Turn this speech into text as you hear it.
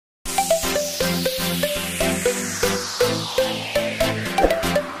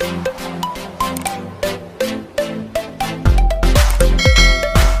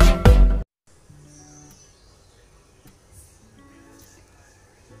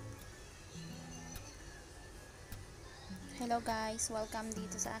Hello guys, welcome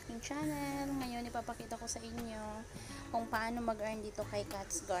dito sa aking channel. Ngayon ipapakita ko sa inyo kung paano mag-earn dito kay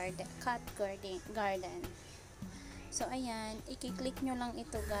CatsGarden. So ayan, i-click nyo lang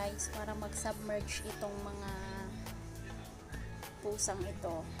ito guys para mag-submerge itong mga pusang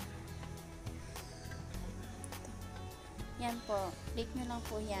ito. Yan po, click nyo lang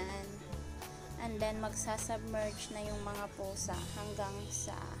po yan. And then magsasubmerge na yung mga pusa hanggang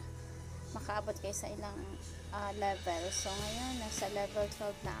sa makaabot kayo sa ilang level. So ngayon nasa level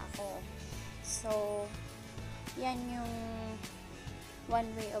 12 na ako. So yan yung one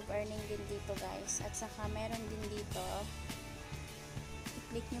way of earning din dito guys. At saka meron din dito,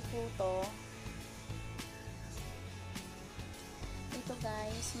 i-click nyo po to. Ito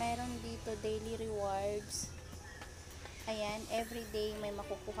guys, meron dito daily rewards. Ayan, everyday may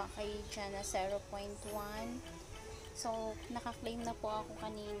makukuha kayo dyan na 0.1. So naka-claim na po ako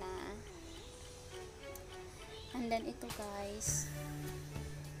kanina. And then ito guys,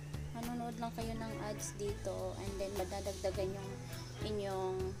 manonood lang kayo ng ads dito and then madadagdagan yung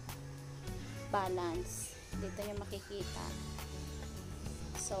inyong balance. Dito yung makikita.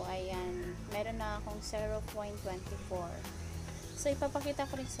 So ayan, meron na akong 0.24. So ipapakita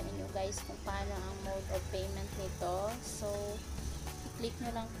ko rin sa inyo guys kung paano ang mode of payment nito. So i-click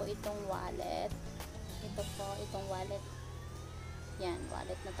nyo lang po itong wallet. Ito po, itong wallet. Yan,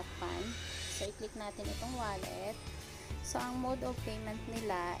 wallet na takpan. So, i-click natin itong wallet. So, ang mode of payment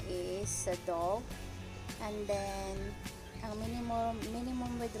nila is sa dog. And then, ang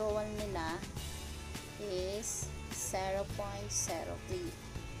minimum withdrawal nila is 0.03.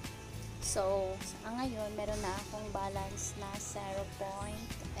 So, ngayon, meron na akong balance na 0.11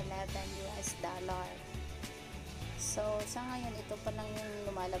 US dollar. So, sa ngayon, ito pa lang yung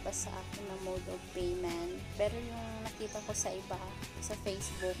lumalabas sa akin na mode of payment. Pero yung nakita ko sa iba, sa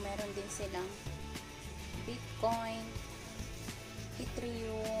Facebook, meron din silang Bitcoin,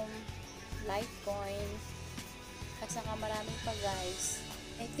 Ethereum, Litecoin, at saka marami pa guys.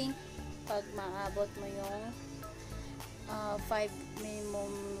 I think, pag maabot mo yung 5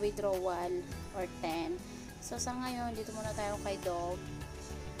 minimum withdrawal or 10. So, sa ngayon, dito muna tayo kay Dog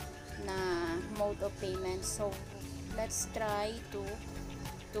na mode of payment. So, let's try to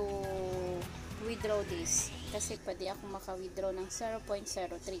withdraw this kasi pwede ako maka-withdraw ng 0.03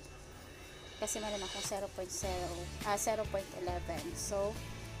 kasi meron akong 0.11. So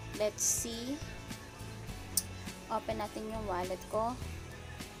let's see, open natin yung wallet ko,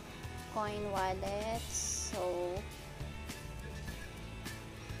 coin wallet. So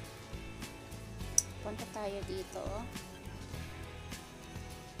punta tayo dito.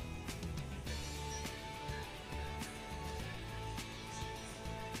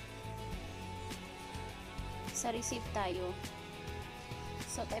 Sa receive tayo.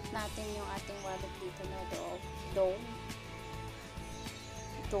 So type natin yung ating wallet dito na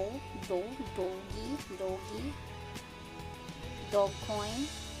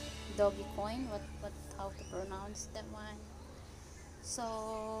doggy coin, how to pronounce that one. So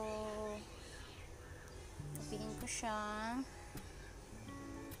copyhin ko siya.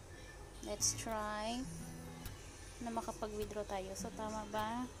 Let's try na makapag-withdraw tayo. So tama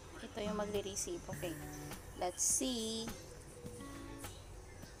ba? Ito yung magre-receive. Okay. Let's see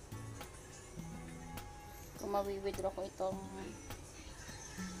kung mawi-withdraw ko itong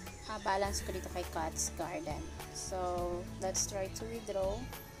balance ko dito kay CatsGarden. So, let's try to withdraw.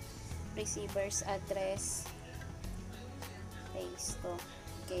 Receiver's address. Paste to.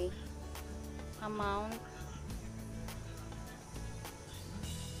 Okay. Amount.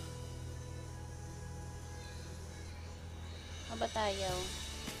 Aba tayo.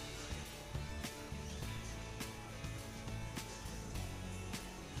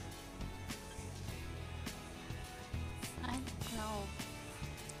 No.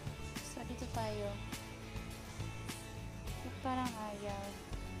 So, dito tayo. Parang ayaw.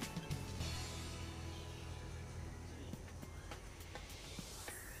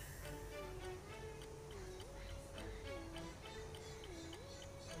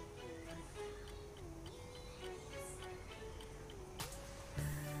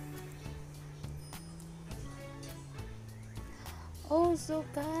 Oh, so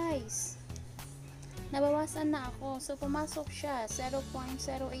guys, nabawasan na ako. So, pumasok siya. 0.08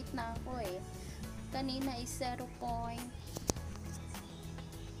 na ako eh. Kanina is 0.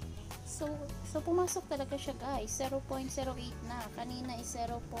 So, pumasok talaga siya guys. 0.08 na. Kanina is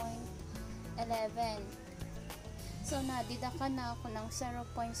 0.11. So, nadidakan na ako ng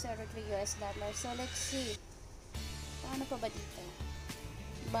 0.03 US dollar. So, let's see. Paano pa ba dito?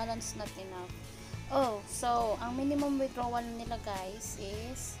 Balance not enough. Oh, so, ang minimum withdrawal nila guys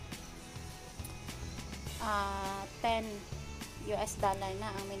is 10 US dollar na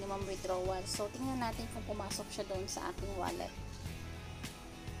ang minimum withdrawal. So, tingnan natin kung pumasok siya doon sa aking wallet.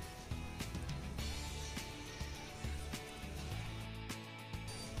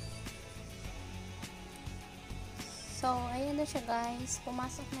 So, ayan na siya guys.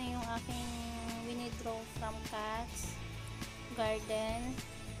 Pumasok na yung aking withdraw from CatsGarden.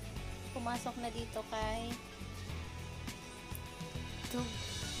 Pumasok na dito kay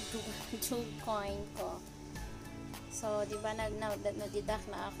Tube coin ko. So, di ba nadidak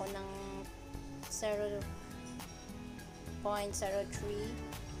na ako ng 0.03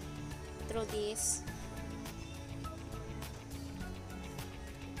 through this.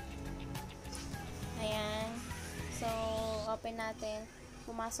 Ayan. So, open natin.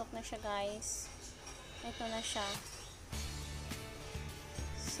 Pumasok na siya guys. Ito na siya.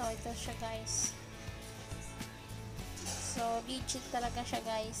 So, ito siya guys. So, legit talaga siya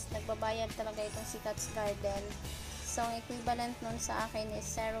guys. Nagbabayad talaga itong si CatsGarden. So, ang equivalent nun sa akin is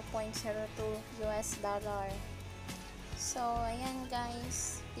 0.02 US dollar. So, ayan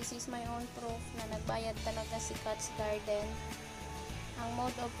guys. This is my own proof na nagbayad talaga si CatsGarden. Ang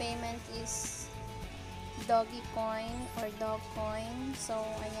mode of payment is doggy coin or dog coin. So,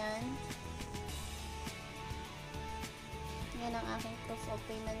 ayan. Yan ang aking proof of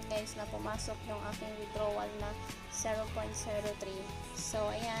payment guys na pumasok yung aking withdrawal na 0.03. So,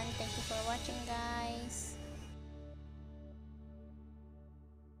 ayan. Thank you for watching guys.